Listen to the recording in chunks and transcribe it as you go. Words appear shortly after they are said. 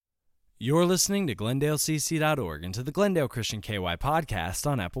You're listening to GlendaleCC.org and to the Glendale Christian KY podcast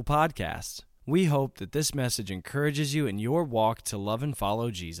on Apple Podcasts. We hope that this message encourages you in your walk to love and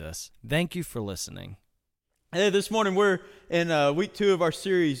follow Jesus. Thank you for listening. Hey, this morning we're in week 2 of our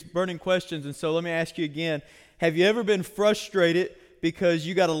series, Burning Questions, and so let me ask you again, have you ever been frustrated because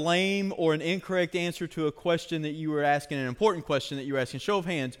you got a lame or an incorrect answer to a question that you were asking, an important question that you were asking? Show of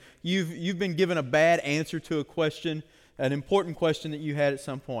hands, you've been given a bad answer to a question, an important question that you had at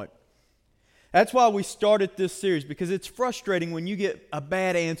some point. That's why we started this series, because it's frustrating when you get a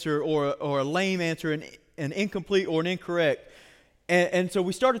bad answer or a lame answer, an incomplete or an incorrect. And so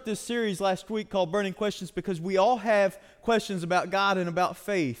we started this series last week called Burning Questions because we all have questions about God and about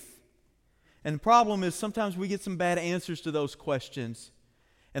faith. And the problem is sometimes we get some bad answers to those questions.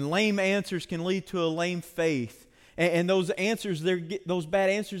 And lame answers can lead to a lame faith. And those answers, those bad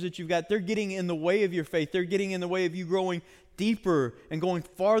answers that you've got, they're getting in the way of your faith. They're getting in the way of you growing deeper and going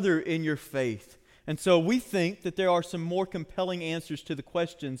farther in your faith. And so we think that there are some more compelling answers to the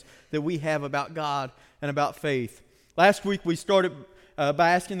questions that we have about God and about faith. Last week we started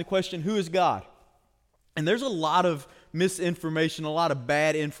by asking the question, who is God? And there's a lot of misinformation, a lot of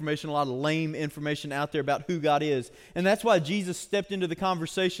bad information, a lot of lame information out there about who God is. And that's why Jesus stepped into the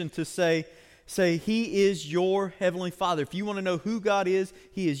conversation to say, He is your Heavenly Father. If you want to know who God is,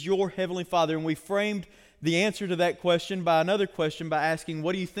 He is your Heavenly Father. And we framed the answer to that question by another question by asking,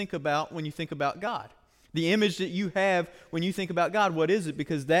 what do you think about when you think about God? The image that you have when you think about God, what is it?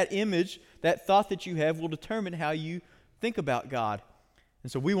 Because that image, that thought that you have will determine how you think about God.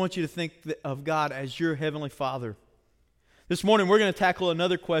 And so we want you to think of God as your Heavenly Father. This morning we're going to tackle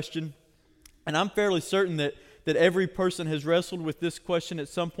another question, and I'm fairly certain that every person has wrestled with this question at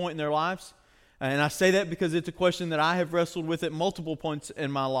some point in their lives. And I say that because it's a question that I have wrestled with at multiple points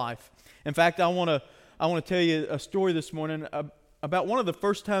in my life. In fact, I want to tell you a story this morning about one of the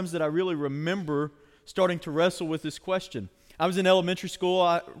first times that I really remember starting to wrestle with this question. I was in elementary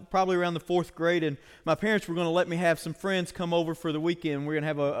school, probably around the 4th grade, and my parents were going to let me have some friends come over for the weekend. We're going to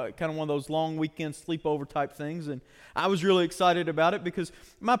have a kind of one of those long weekend sleepover type things, and I was really excited about it because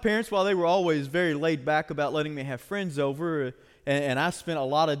my parents, while they were always very laid back about letting me have friends over, and I spent a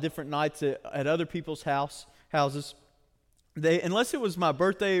lot of different nights at other people's houses, unless it was my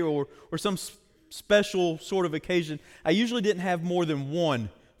birthday or some special sort of occasion, I usually didn't have more than one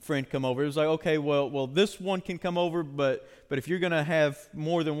friend come over. It was like, okay, well, this one can come over, but if you're going to have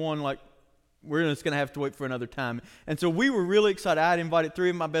more than one, like, we're just going to have to wait for another time. And so we were really excited. I had invited 3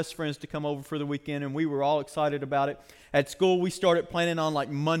 of my best friends to come over for the weekend, and we were all excited about it. At school, we started planning on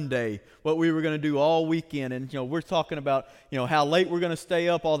like Monday what we were going to do all weekend. And, we're talking about, how late we're going to stay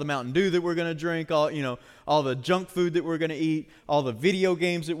up, all the Mountain Dew that we're going to drink, all the junk food that we're going to eat, all the video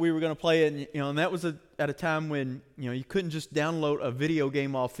games that we were going to play. And that was at a time when, you couldn't just download a video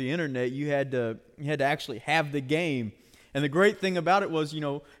game off the internet. You had to actually have the game. And the great thing about it was,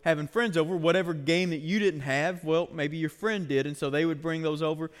 having friends over, whatever game that you didn't have, well, maybe your friend did, and so they would bring those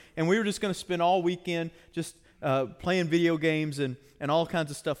over. And we were just going to spend all weekend just playing video games and all kinds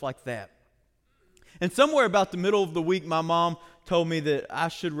of stuff like that. And somewhere about the middle of the week, my mom told me that I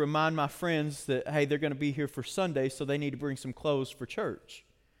should remind my friends that, hey, they're going to be here for Sunday, so they need to bring some clothes for church.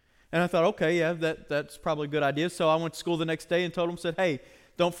 And I thought, okay, yeah, that's probably a good idea. So I went to school the next day and told them, said, hey,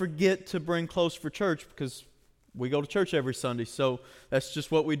 don't forget to bring clothes for church because we go to church every Sunday, so that's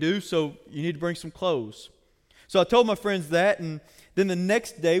just what we do, so you need to bring some clothes. So I told my friends that, and then the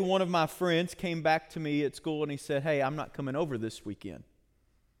next day, one of my friends came back to me at school, and he said, hey, I'm not coming over this weekend.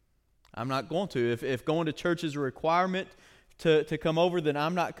 I'm not going to. If going to church is a requirement to come over, then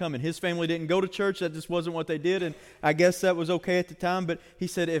I'm not coming. His family didn't go to church. That just wasn't what they did, and I guess that was okay at the time, but he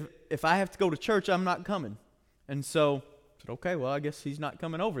said, if I have to go to church, I'm not coming. And so I said, okay, well, I guess he's not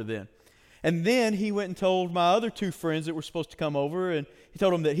coming over then. And then he went and told my other 2 friends that were supposed to come over, and he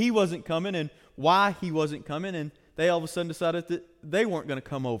told them that he wasn't coming and why he wasn't coming, and they all of a sudden decided that they weren't going to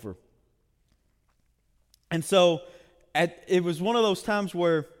come over. And so it was one of those times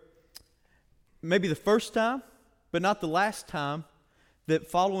where maybe the first time, but not the last time, that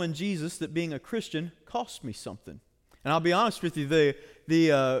following Jesus, that being a Christian, cost me something. And I'll be honest with you,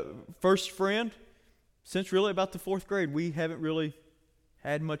 the first friend, since really about the 4th grade, we haven't really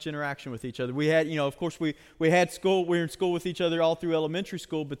had much interaction with each other. We had, of course, we had school. We were in school with each other all through elementary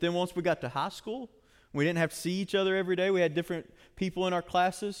school, but then once we got to high school, we didn't have to see each other every day. We had different people in our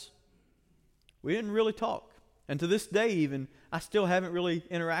classes. We didn't really talk. And to this day even, I still haven't really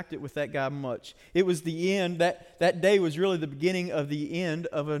interacted with that guy much. It was the end, that day was really the beginning of the end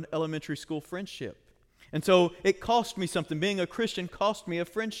of an elementary school friendship. And so it cost me something. Being a Christian cost me a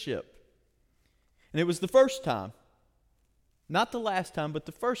friendship. And it was the first time. not the last time, but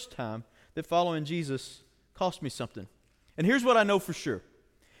the first time that following Jesus cost me something. And here's what I know for sure.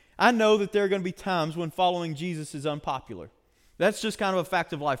 I know that there are going to be times when following Jesus is unpopular. That's just kind of a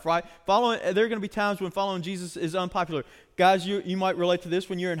fact of life, right? There are going to be times when following Jesus is unpopular. Guys, you might relate to this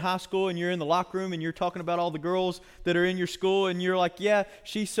when you're in high school and you're in the locker room and you're talking about all the girls that are in your school and you're like, yeah,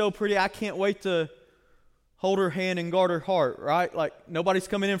 she's so pretty. I can't wait to hold her hand and guard her heart, right? Like nobody's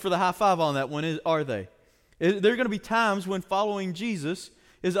coming in for the high five on that one, are they? There are going to be times when following Jesus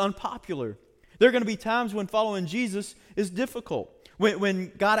is unpopular. There are going to be times when following Jesus is difficult.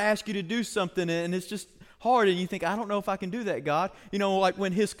 When God asks you to do something and it's just hard and you think, I don't know if I can do that, God. You know, like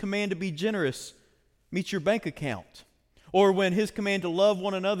when His command to be generous meets your bank account. Or when His command to love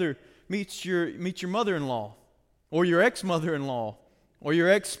one another meets your mother-in-law. Or your ex-mother-in-law. Or your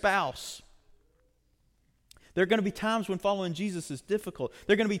ex-spouse. There are going to be times when following Jesus is difficult.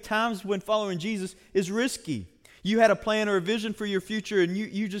 There are going to be times when following Jesus is risky. You had a plan or a vision for your future and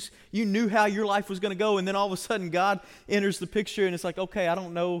you knew how your life was going to go, and then all of a sudden God enters the picture and it's like, okay, I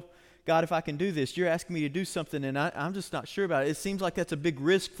don't know, God, if I can do this. You're asking me to do something and I'm just not sure about it. It seems like that's a big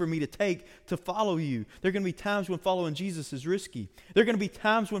risk for me to take to follow you. There are going to be times when following Jesus is risky. There are going to be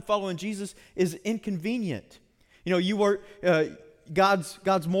times when following Jesus is inconvenient. You know,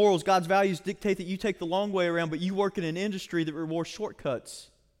 God's morals, God's values dictate that you take the long way around, but you work in an industry that rewards shortcuts.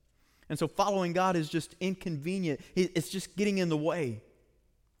 And so following God is just inconvenient. It's just getting in the way.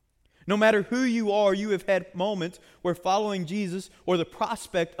 No matter who you are, you have had moments where following Jesus or the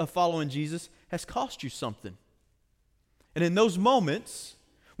prospect of following Jesus has cost you something. And in those moments,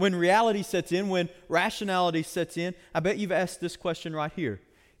 when reality sets in, when rationality sets in, I bet you've asked this question right here.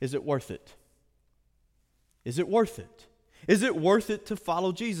 Is it worth it? Is it worth it? Is it worth it to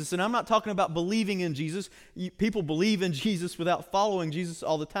follow Jesus? And I'm not talking about believing in Jesus. People believe in Jesus without following Jesus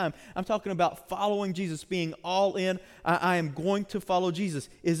all the time. I'm talking about following Jesus, being all in. I am going to follow Jesus.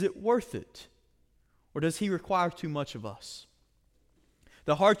 Is it worth it? Or does He require too much of us?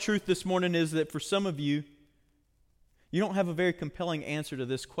 The hard truth this morning is that for some of you, you don't have a very compelling answer to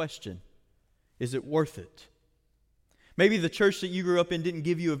this question. Is it worth it? Maybe the church that you grew up in didn't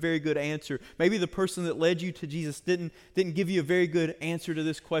give you a very good answer. Maybe the person that led you to Jesus didn't give you a very good answer to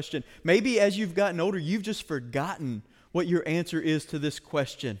this question. Maybe as you've gotten older, you've just forgotten what your answer is to this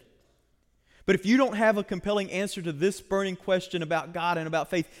question. But if you don't have a compelling answer to this burning question about God and about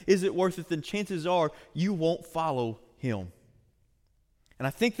faith, is it worth it, then chances are you won't follow Him. And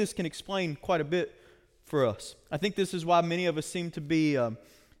I think this can explain quite a bit for us. I think this is why many of us seem to be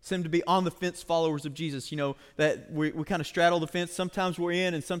on the fence followers of Jesus. You know, that we kind of straddle the fence. Sometimes we're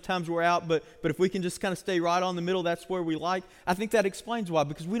in and sometimes we're out, but if we can just kind of stay right on the middle, that's where we like. I think that explains why,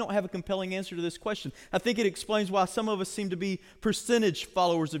 because we don't have a compelling answer to this question. I think it explains why some of us seem to be percentage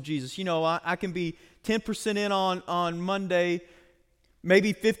followers of Jesus. You know, I can be 10% in on Monday,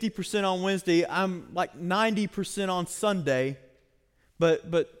 maybe 50% on Wednesday. I'm like 90% on Sunday,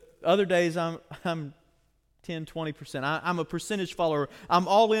 but other days I'm 10, 20%. I'm a percentage follower. I'm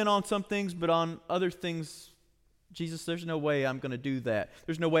all in on some things, but on other things, Jesus, there's no way I'm going to do that.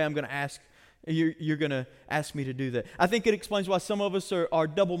 There's no way I'm going to ask, you're going to ask me to do that. I think it explains why some of us are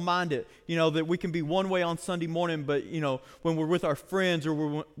double-minded, you know, that we can be one way on Sunday morning, but, you know, when we're with our friends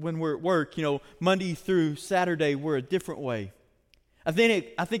or when we're at work, you know, Monday through Saturday, we're a different way. I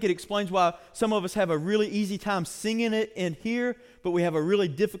think it explains why some of us have a really easy time singing it in here, but we have a really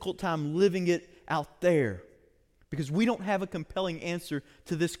difficult time living it out there. Because we don't have a compelling answer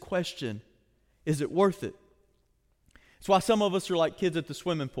to this question, is it worth it? That's why some of us are like kids at the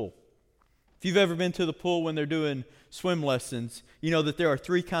swimming pool. If you've ever been to the pool when they're doing swim lessons, you know that there are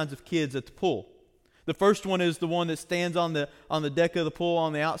 3 kinds of kids at the pool. The first one is the one that stands on the deck of the pool,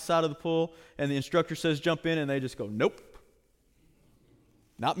 on the outside of the pool, and the instructor says jump in, and they just go, nope,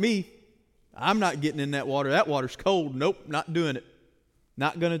 not me. I'm not getting in that water. That water's cold. Nope, not doing it.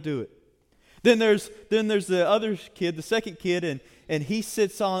 Not going to do it. Then there's the other kid, the second kid, and he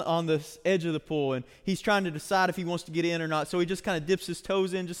sits on the edge of the pool, and he's trying to decide if he wants to get in or not. So he just kind of dips his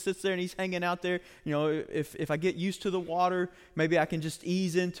toes in, just sits there, and he's hanging out there. You know, if I get used to the water, maybe I can just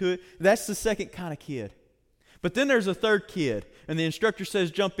ease into it. That's the second kind of kid. But then there's a third kid, and the instructor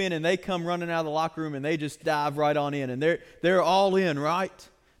says jump in, and they come running out of the locker room, and they just dive right on in, and they're all in, right?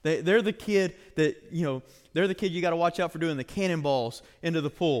 They're the kid that, you know, they're the kid you got to watch out for doing the cannonballs into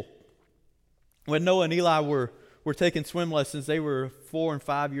the pool. When Noah and Eli were taking swim lessons, they were 4 and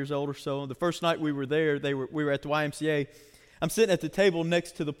 5 years old or so. The first night we were there, we were at the YMCA. I'm sitting at the table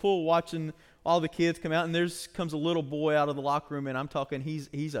next to the pool watching all the kids come out, and comes a little boy out of the locker room, and I'm talking,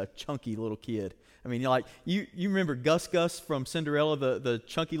 he's a chunky little kid. I mean, like, you remember Gus Gus from Cinderella, the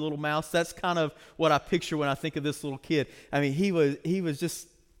chunky little mouse? That's kind of what I picture when I think of this little kid. I mean, he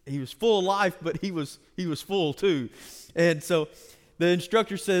was full of life, but he was full too. And so the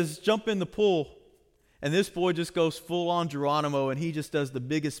instructor says, jump in the pool. And this boy just goes full on Geronimo, and he just does the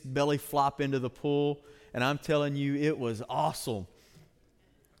biggest belly flop into the pool. And I'm telling you, it was awesome.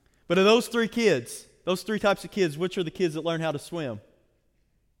 But of those three types of kids, which are the kids that learn how to swim?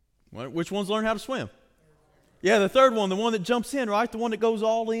 Which ones learn how to swim? Yeah, the third one, the one that jumps in, right? The one that goes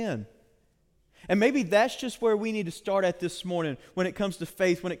all in. And maybe that's just where we need to start at this morning when it comes to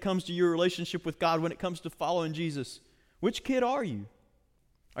faith, when it comes to your relationship with God, when it comes to following Jesus. Which kid are you?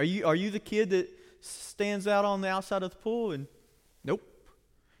 Are you the kid that stands out on the outside of the pool and nope?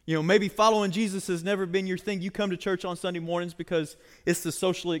 You know, maybe following Jesus has never been your thing. You come to church on Sunday mornings because it's the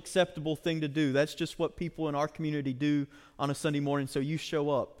socially acceptable thing to do. That's just what people in our community do on a Sunday morning, so you show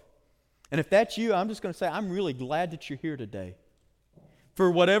up. And if that's you, I'm just going to say I'm really glad that you're here today.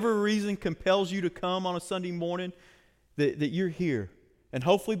 For whatever reason compels you to come on a Sunday morning, that you're here. And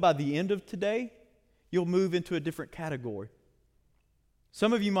hopefully by the end of today, you'll move into a different category.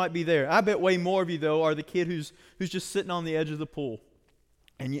 Some of you might be there. I bet way more of you, though, are the kid who's just sitting on the edge of the pool.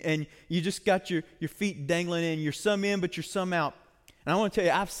 And you just got your feet dangling in. You're some in, but you're some out. And I want to tell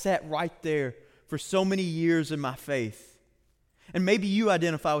you, I've sat right there for so many years in my faith. And maybe you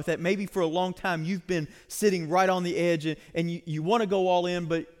identify with that. Maybe for a long time you've been sitting right on the edge and you want to go all in,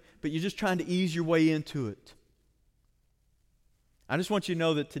 but you're just trying to ease your way into it. I just want you to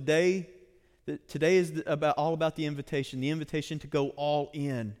know that today is all about the invitation to go all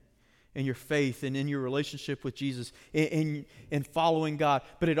in your faith and in your relationship with Jesus, in following God.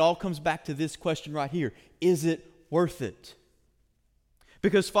 But it all comes back to this question right here. Is it worth it?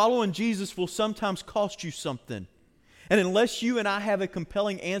 Because following Jesus will sometimes cost you something. And unless you and I have a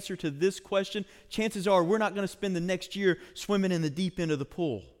compelling answer to this question, chances are we're not going to spend the next year swimming in the deep end of the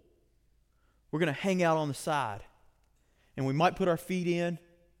pool. We're going to hang out on the side. And we might put our feet in.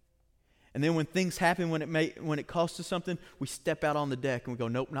 And then when things happen, when it costs us something, we step out on the deck and we go,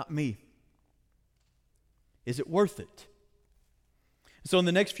 nope, not me. Is it worth it? So in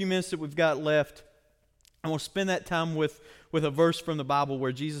the next few minutes that we've got left, I want to spend that time with a verse from the Bible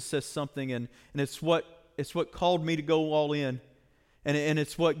where Jesus says something, and it's what called me to go all in. And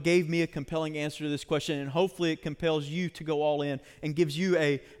it's what gave me a compelling answer to this question. And hopefully it compels you to go all in and gives you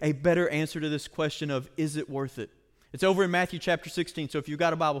a better answer to this question of, is it worth it? It's over in Matthew chapter 16. So if you've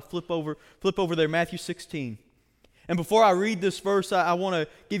got a Bible, flip over there, Matthew 16. And before I read this verse, I want to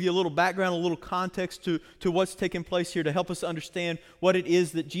give you a little background, a little context to what's taking place here to help us understand what it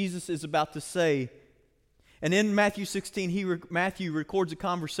is that Jesus is about to say. And in Matthew 16, Matthew records a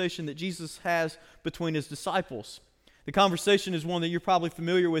conversation that Jesus has between his disciples. The conversation is one that you're probably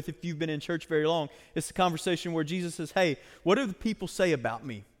familiar with if you've been in church very long. It's the conversation where Jesus says, hey, what do the people say about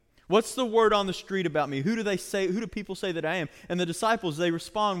me? What's the word on the street about me? Who do people say that I am? And the disciples, they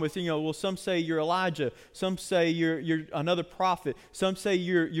respond with, well, some say you're Elijah. Some say you're another prophet. Some say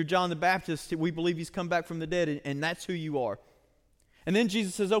you're John the Baptist. We believe he's come back from the dead, and that's who you are. And then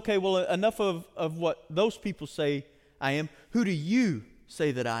Jesus says, okay, well, enough of what those people say I am. Who do you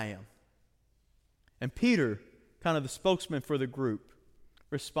say that I am? And Peter, kind of the spokesman for the group,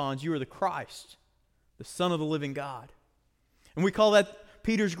 responds, you are the Christ, the Son of the living God. And we call that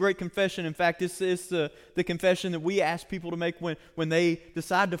Peter's great confession. In fact, it's the confession that we ask people to make when they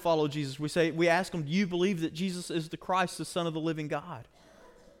decide to follow Jesus. We ask them, do you believe that Jesus is the Christ, the Son of the living God?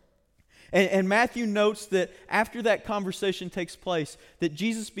 And Matthew notes that after that conversation takes place, that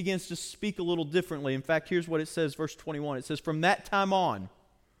Jesus begins to speak a little differently. In fact, here's what it says, verse 21. It says, from this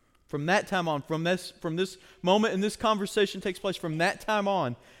moment and this conversation takes place, from that time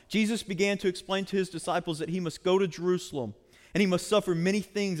on, Jesus began to explain to his disciples that he must go to Jerusalem, and he must suffer many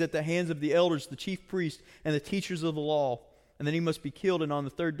things at the hands of the elders, the chief priests, and the teachers of the law, and then he must be killed and on the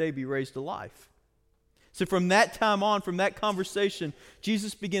third day be raised to life. So from that time on, from that conversation,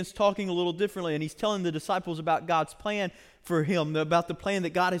 Jesus begins talking a little differently, and he's telling the disciples about God's plan for him, about the plan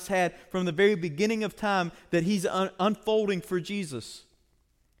that God has had from the very beginning of time that he's unfolding for Jesus.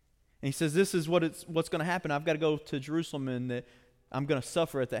 And he says, this is what's going to happen. I've got to go to Jerusalem, and I'm going to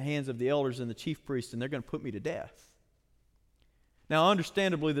suffer at the hands of the elders and the chief priests, and they're going to put me to death. Now,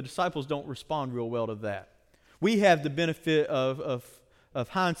 understandably, the disciples don't respond real well to that. We have the benefit of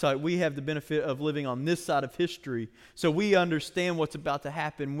hindsight. We have the benefit of living on this side of history. So we understand what's about to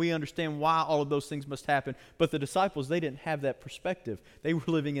happen. We understand why all of those things must happen. But the disciples, they didn't have that perspective. They were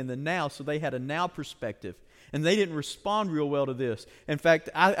living in the now, so they had a now perspective. And they didn't respond real well to this. In fact,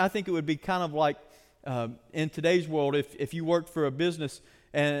 I think it would be kind of like in today's world, if you worked for a business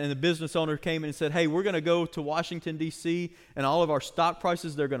and the business owner came in and said, hey, we're going to go to Washington, D.C., and all of our stock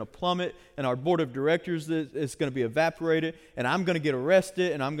prices, they're going to plummet, and our board of directors is going to be evaporated, and I'm going to get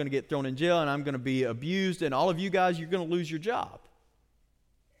arrested, and I'm going to get thrown in jail, and I'm going to be abused, and all of you guys, you're going to lose your job.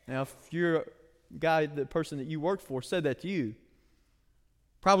 Now, if you're the person that you work for said that to you,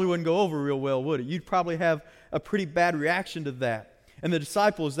 probably wouldn't go over real well, would it? You'd probably have a pretty bad reaction to that. And the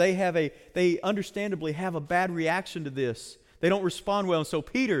disciples, they understandably have a bad reaction to this. They don't respond well. And so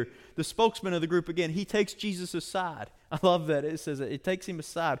Peter, the spokesman of the group, again, he takes Jesus aside. I love that. It says it takes him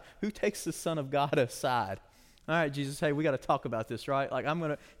aside. Who takes the Son of God aside? All right, Jesus, hey, we got to talk about this, right?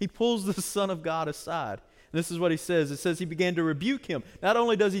 He pulls the Son of God aside. And this is what he says. It says he began to rebuke him. Not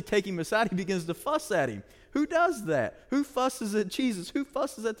only does he take him aside, he begins to fuss at him. Who does that? Who fusses at Jesus? Who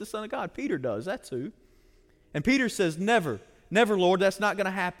fusses at the Son of God? Peter does. That's who. And Peter says, never, never, Lord, that's not going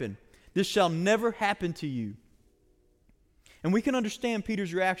to happen. This shall never happen to you. And we can understand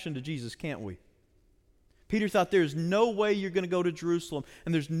Peter's reaction to Jesus, can't we? Peter thought there's no way you're going to go to Jerusalem,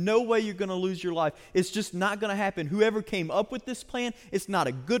 and there's no way you're going to lose your life. It's just not going to happen. Whoever came up with this plan, it's not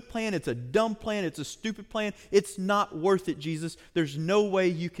a good plan. It's a dumb plan. It's a stupid plan. It's not worth it, Jesus. There's no way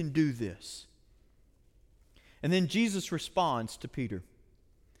you can do this. And then Jesus responds to Peter.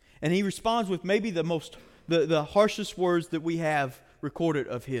 And he responds with maybe the harshest words that we have recorded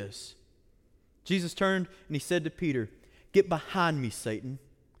of his. Jesus turned and he said to Peter, "Get behind me, Satan.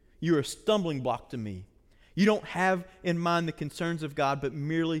 You are a stumbling block to me. You don't have in mind the concerns of God, but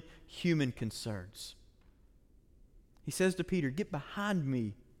merely human concerns." He says to Peter, "Get behind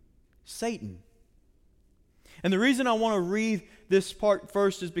me, Satan." And the reason I want to read this part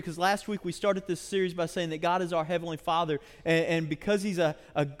first is because last week we started this series by saying that God is our Heavenly Father. And because He's a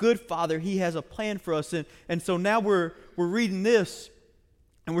good Father, He has a plan for us. And so now we're reading this,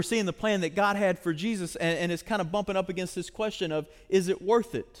 and we're seeing the plan that God had for Jesus. And it's kind of bumping up against this question of, is it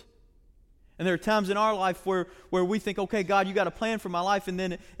worth it? And there are times in our life where we think, okay, God, you got a plan for my life. And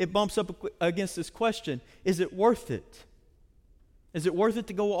then it bumps up against this question, is it worth it? Is it worth it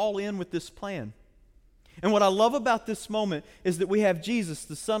to go all in with this plan? And what I love about this moment is that we have Jesus,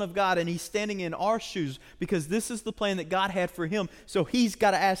 the Son of God, and He's standing in our shoes because this is the plan that God had for Him. So He's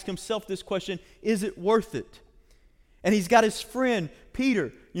got to ask Himself this question, is it worth it? And He's got His friend,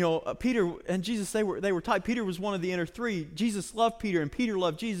 Peter. Peter and Jesus, they were tight. Peter was one of the inner three. Jesus loved Peter, and Peter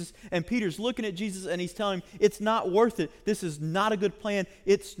loved Jesus. And Peter's looking at Jesus, and he's telling him, it's not worth it. This is not a good plan.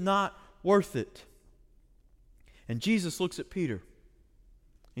 It's not worth it. And Jesus looks at Peter, and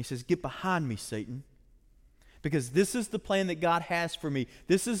He says, "Get behind me, Satan. Because this is the plan that God has for me.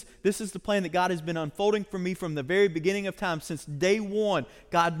 This is the plan that God has been unfolding for me from the very beginning of time. Since day one,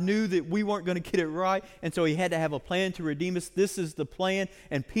 God knew that we weren't going to get it right, and so He had to have a plan to redeem us. This is the plan,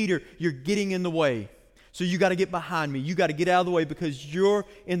 and Peter, you're getting in the way. So you got to get behind me. You got to get out of the way because you're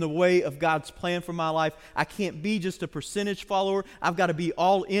in the way of God's plan for my life. I can't be just a percentage follower. I've got to be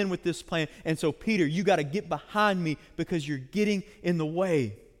all in with this plan. And so Peter, you got to get behind me because you're getting in the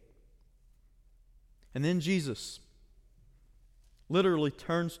way." And then Jesus literally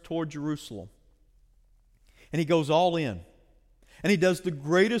turns toward Jerusalem. And He goes all in. And He does the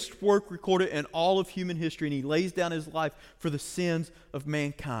greatest work recorded in all of human history. And He lays down His life for the sins of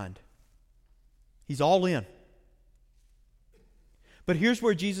mankind. He's all in. But here's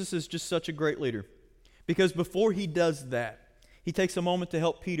where Jesus is just such a great leader. Because before He does that, He takes a moment to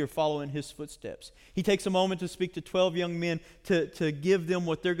help Peter follow in his footsteps. He takes a moment to speak to 12 young men to give them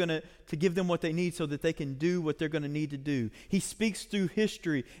what they need so that they can do what they're going to need to do. He speaks through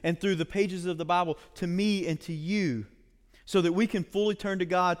history and through the pages of the Bible to me and to you so that we can fully turn to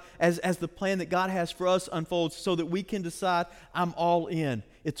God as the plan that God has for us unfolds so that we can decide, I'm all in.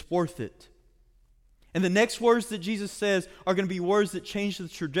 It's worth it. And the next words that Jesus says are going to be words that change the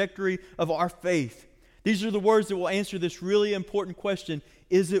trajectory of our faith. These are the words that will answer this really important question,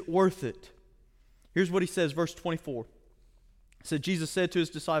 is it worth it? Here's what He says, verse 24. It said, Jesus said to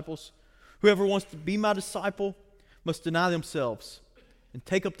His disciples, "Whoever wants to be my disciple must deny themselves and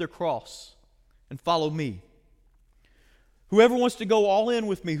take up their cross and follow me. Whoever wants to go all in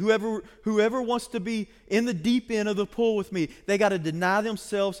with me, whoever wants to be in the deep end of the pool with me, they got to deny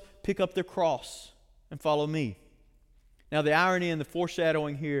themselves, pick up their cross, and follow me." Now the irony and the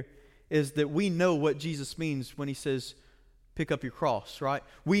foreshadowing here is that we know what Jesus means when He says, pick up your cross, right?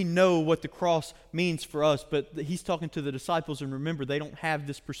 We know what the cross means for us, but He's talking to the disciples, and remember, they don't have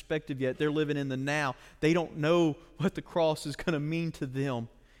this perspective yet. They're living in the now. They don't know what the cross is going to mean to them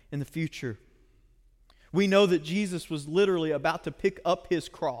in the future. We know that Jesus was literally about to pick up His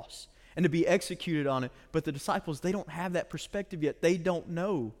cross and to be executed on it, but the disciples, they don't have that perspective yet. They don't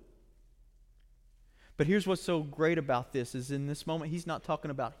know. But here's what's so great about this is in this moment, he's not talking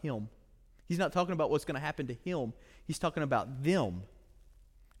about him. He's not talking about what's going to happen to him. He's talking about them.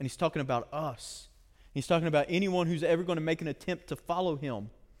 And he's talking about us. He's talking about anyone who's ever going to make an attempt to follow him.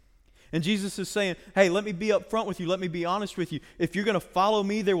 And Jesus is saying, hey, let me be up front with you. Let me be honest with you. If you're going to follow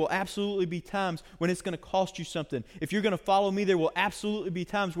me, there will absolutely be times when it's going to cost you something. If you're going to follow me, there will absolutely be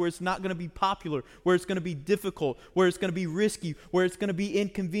times where it's not going to be popular, where it's going to be difficult, where it's going to be risky, where it's going to be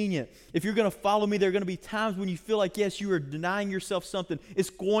inconvenient. If you're going to follow me, there are going to be times when you feel like, yes, you are denying yourself something. It's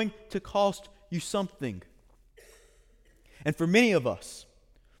going to cost you something. And for many of us,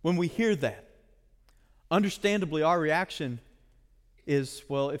 when we hear that, understandably, our reaction is,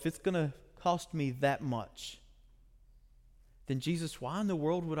 well, if it's going to cost me that much, then Jesus, why in the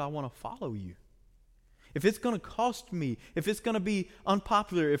world would I want to follow you? If it's going to cost me, if it's going to be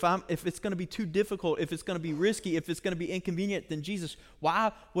unpopular, if it's going to be too difficult, if it's going to be risky, if it's going to be inconvenient, then Jesus,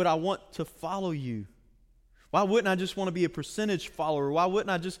 why would I want to follow you? Why wouldn't I just want to be a percentage follower? Why wouldn't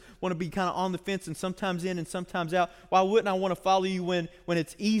I just want to be kind of on the fence and sometimes in and sometimes out? Why wouldn't I want to follow you when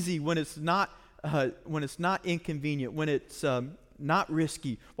it's easy, when it's not inconvenient, when it's not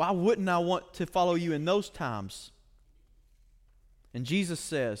risky? Why wouldn't I want to follow you in those times? And Jesus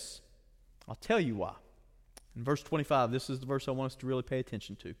says, I'll tell you why. In verse 25, this is the verse I want us to really pay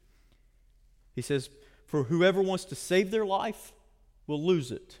attention to. He says, for whoever wants to save their life will lose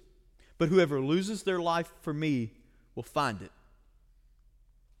it. But whoever loses their life for me will find it.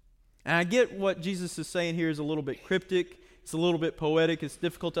 And I get what Jesus is saying here is a little bit cryptic. It's a little bit poetic. It's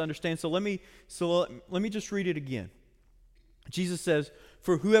difficult to understand. So let me just read it again. Jesus says,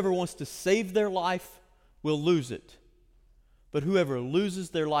 for whoever wants to save their life will lose it. But whoever loses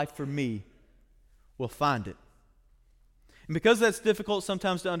their life for me will find it. And because that's difficult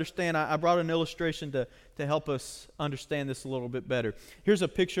sometimes to understand, I brought an illustration to help us understand this a little bit better. Here's a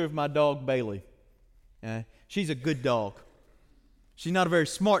picture of my dog, Bailey. She's a good dog. She's not a very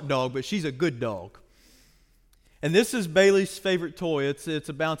smart dog, but she's a good dog. And this is Bailey's favorite toy. It's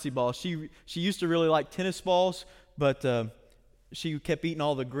a bouncy ball. She used to really like tennis balls, but she kept eating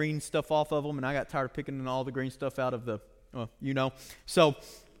all the green stuff off of them, and I got tired of picking all the green stuff out of the, So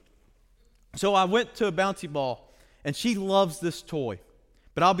I went to a bouncy ball, and she loves this toy.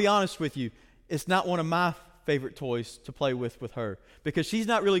 But I'll be honest with you, it's not one of my favorite toys to play with her, because she's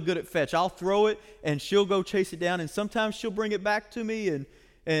not really good at fetch. I'll throw it, and she'll go chase it down, and sometimes she'll bring it back to me,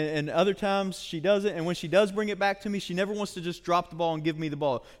 and other times she doesn't. And when she does bring it back to me, she never wants to just drop the ball and give me the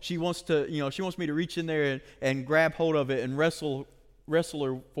ball. She wants me to reach in there and grab hold of it and wrestle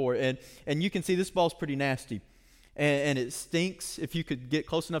her for it. And you can see this ball's pretty nasty. And it stinks. If you could get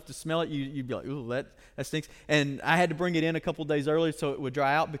close enough to smell it, you'd be like, ooh, that stinks. And I had to bring it in a couple days early so it would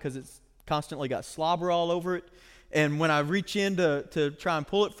dry out, because it's constantly got slobber all over it. And when I reach in to try and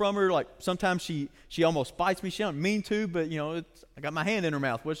pull it from her, like sometimes she almost bites me. She don't mean to, but I got my hand in her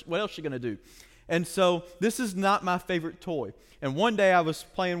mouth. What else is she going to do? And so this is not my favorite toy. And one day I was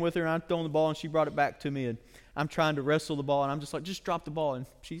playing with her, and I'm throwing the ball, and she brought it back to me, and I'm trying to wrestle the ball, and I'm just like, just drop the ball. And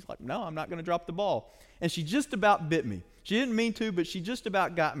she's like, no, I'm not going to drop the ball. And she just about bit me. She didn't mean to, but she just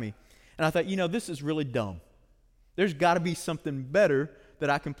about got me. And I thought, this is really dumb. There's got to be something better that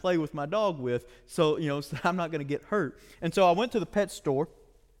I can play with my dog with, so I'm not going to get hurt. And so I went to the pet store,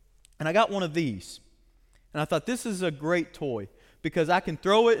 and I got one of these. And I thought, this is a great toy, because I can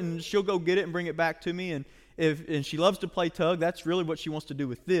throw it, and she'll go get it and bring it back to me. And she loves to play tug. That's really what she wants to do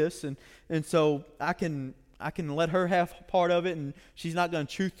with this. And so I can let her have part of it, and she's not going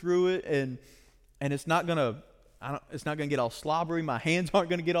to chew through it, and it's not going to get all slobbery. My hands aren't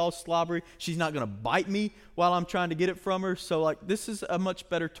going to get all slobbery. She's not going to bite me while I'm trying to get it from her. So this is a much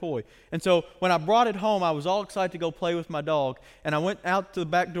better toy. And so when I brought it home, I was all excited to go play with my dog. And I went out to the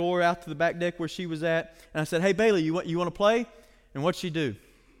back door, out to the back deck where she was at. And I said, hey, Bailey, you want to play? And what'd she do?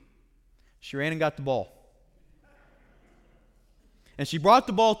 She ran and got the ball. And she brought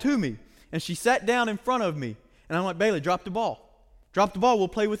the ball to me. And she sat down in front of me. And I'm like, Bailey, drop the ball. Drop the ball, we'll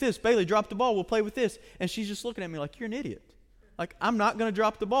play with this. Bailey, drop the ball, we'll play with this. And she's just looking at me like, you're an idiot. Like, I'm not going to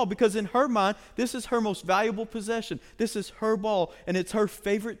drop the ball, because in her mind, this is her most valuable possession. This is her ball, and it's her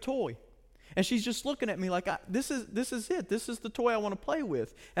favorite toy. And she's just looking at me like, this is it. This is the toy I want to play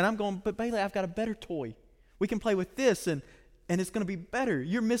with. And I'm going, but Bailey, I've got a better toy. We can play with this, and it's going to be better.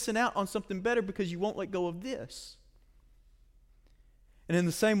 You're missing out on something better because you won't let go of this. And in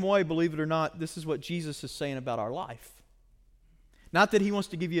the same way, believe it or not, this is what Jesus is saying about our life. Not that he wants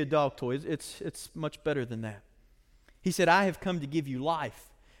to give you a dog toy. It's much better than that. He said, I have come to give you life,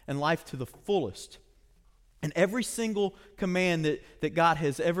 and life to the fullest. And every single command that God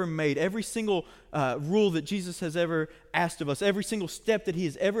has ever made, every single rule that Jesus has ever asked of us, every single step that he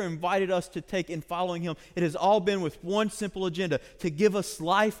has ever invited us to take in following him, it has all been with one simple agenda: to give us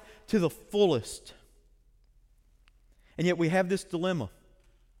life to the fullest. And yet we have this dilemma,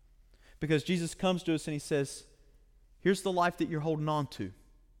 because Jesus comes to us and he says, here's the life that you're holding on to.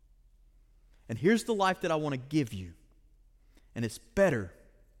 And here's the life that I want to give you. And it's better.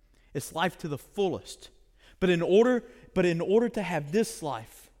 It's life to the fullest. But in order to have this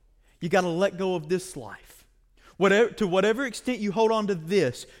life, you got to let go of this life. To whatever extent you hold on to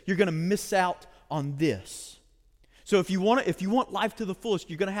this, you're going to miss out on this. So if you want life to the fullest,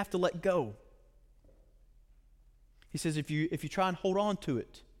 you're going to have to let go. He says if you try and hold on to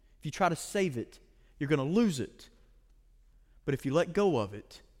it, if you try to save it, you're going to lose it. But if you let go of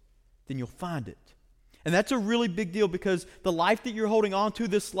it, then you'll find it. And that's a really big deal, because the life that you're holding on to,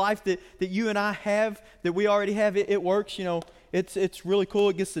 this life that you and I have, that we already have, it works. You know, it's really cool.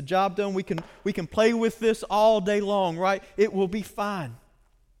 It gets the job done. We can play with this all day long, right? It will be fine.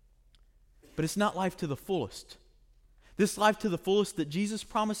 But it's not life to the fullest. This life to the fullest that Jesus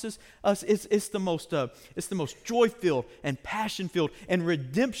promises us, it's the most joy-filled and passion-filled and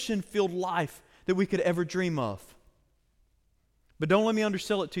redemption-filled life that we could ever dream of. But don't let me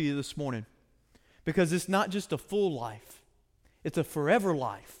undersell it to you this morning, because it's not just a full life. It's a forever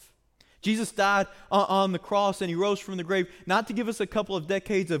life. Jesus died on the cross and he rose from the grave, not to give us a couple of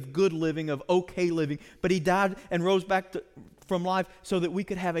decades of good living, of okay living, but he died and rose back from life so that we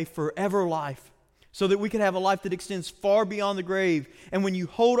could have a forever life, so that we could have a life that extends far beyond the grave. And when you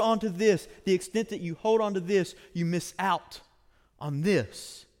hold on to this, the extent that you hold on to this, you miss out on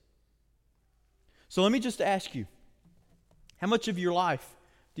this. So let me just ask you, how much of your life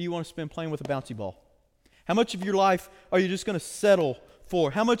do you want to spend playing with a bouncy ball? How much of your life are you just going to settle for?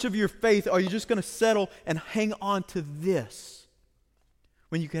 How much of your faith are you just going to settle and hang on to this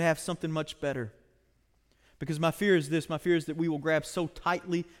when you could have something much better? Because my fear is this. My fear is that we will grab so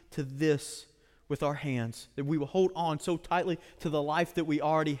tightly to this with our hands, that we will hold on so tightly to the life that we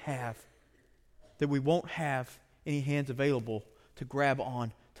already have, that we won't have any hands available to grab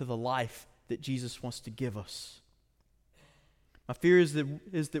on to the life that Jesus wants to give us. My fear is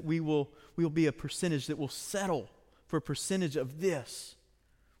that we will be a percentage that will settle for a percentage of this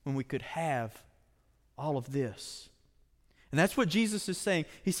when we could have all of this. And that's what Jesus is saying.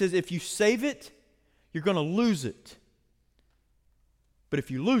 He says, if you save it, you're going to lose it. But if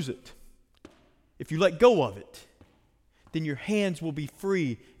you lose it, if you let go of it, then your hands will be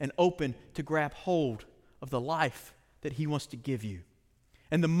free and open to grab hold of the life that he wants to give you.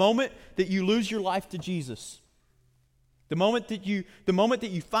 And the moment that you lose your life to Jesus, the moment that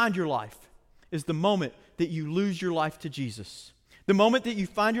you find your life is the moment that you lose your life to Jesus. The moment that you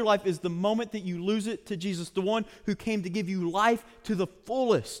find your life is the moment that you lose it to Jesus, the one who came to give you life to the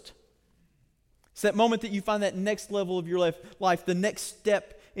fullest. It's that moment that you find that next level of your life, the next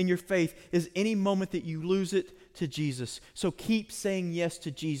step in your faith is any moment that you lose it to Jesus. So keep saying yes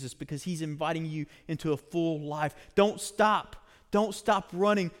to Jesus, because he's inviting you into a full life. Don't stop. Don't stop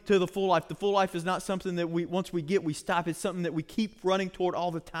running to the full life. The full life is not something that once we get, we stop. It's something that we keep running toward all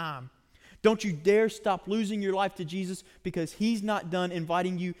the time. Don't you dare stop losing your life to Jesus, because he's not done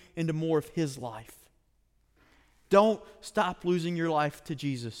inviting you into more of his life. Don't stop losing your life to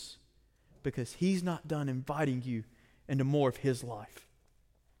Jesus, because he's not done inviting you into more of his life.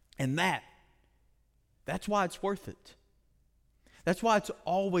 And that's why it's worth it. That's why it's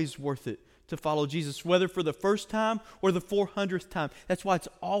always worth it to follow Jesus, whether for the first time or the 400th time. That's why it's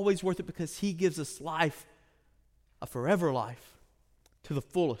always worth it, because he gives us life, a forever life, to the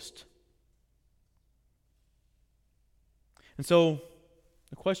fullest. And so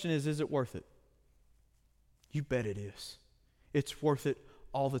the question is it worth it? You bet it is. It's worth it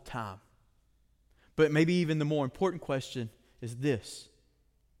all the time. But maybe even the more important question is this: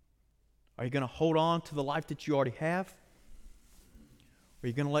 are you going to hold on to the life that you already have? Or are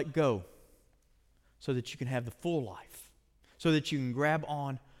you going to let go so that you can have the full life, so that you can grab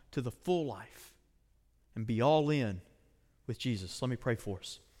on to the full life and be all in with Jesus? Let me pray for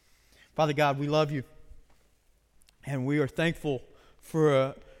us. Father God, we love you, and we are thankful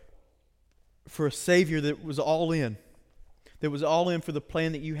for a Savior that was all in, for the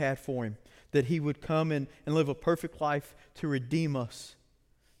plan that you had for him, that he would come and live a perfect life to redeem us,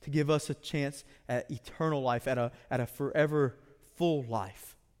 to give us a chance at eternal life, at a forever full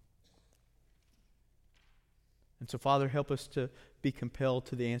life. And so, Father, help us to be compelled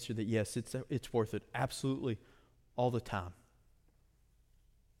to the answer that yes, it's worth it, absolutely, all the time.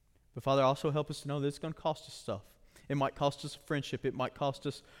 But Father, also help us to know that it's going to cost us stuff. It might cost us a friendship. It might cost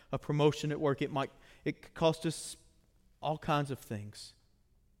us a promotion at work. It could cost us all kinds of things.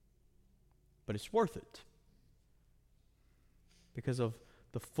 But it's worth it because of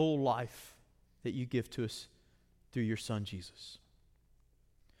the full life that you give to us through your Son, Jesus.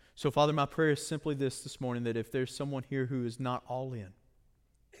 So, Father, my prayer is simply this morning, that if there's someone here who is not all in,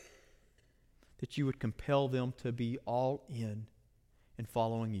 that you would compel them to be all in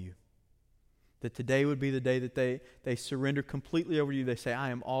following you. That today would be the day that they surrender completely over to you. They say, I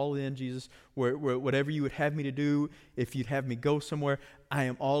am all in, Jesus. Whatever you would have me to do, if you'd have me go somewhere, I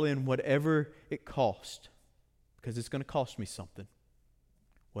am all in, whatever it costs. Because it's going to cost me something.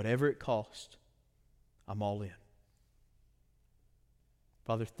 Whatever it costs, I'm all in.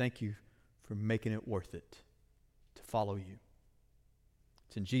 Father, thank you for making it worth it to follow you.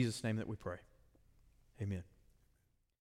 It's in Jesus' name that we pray. Amen.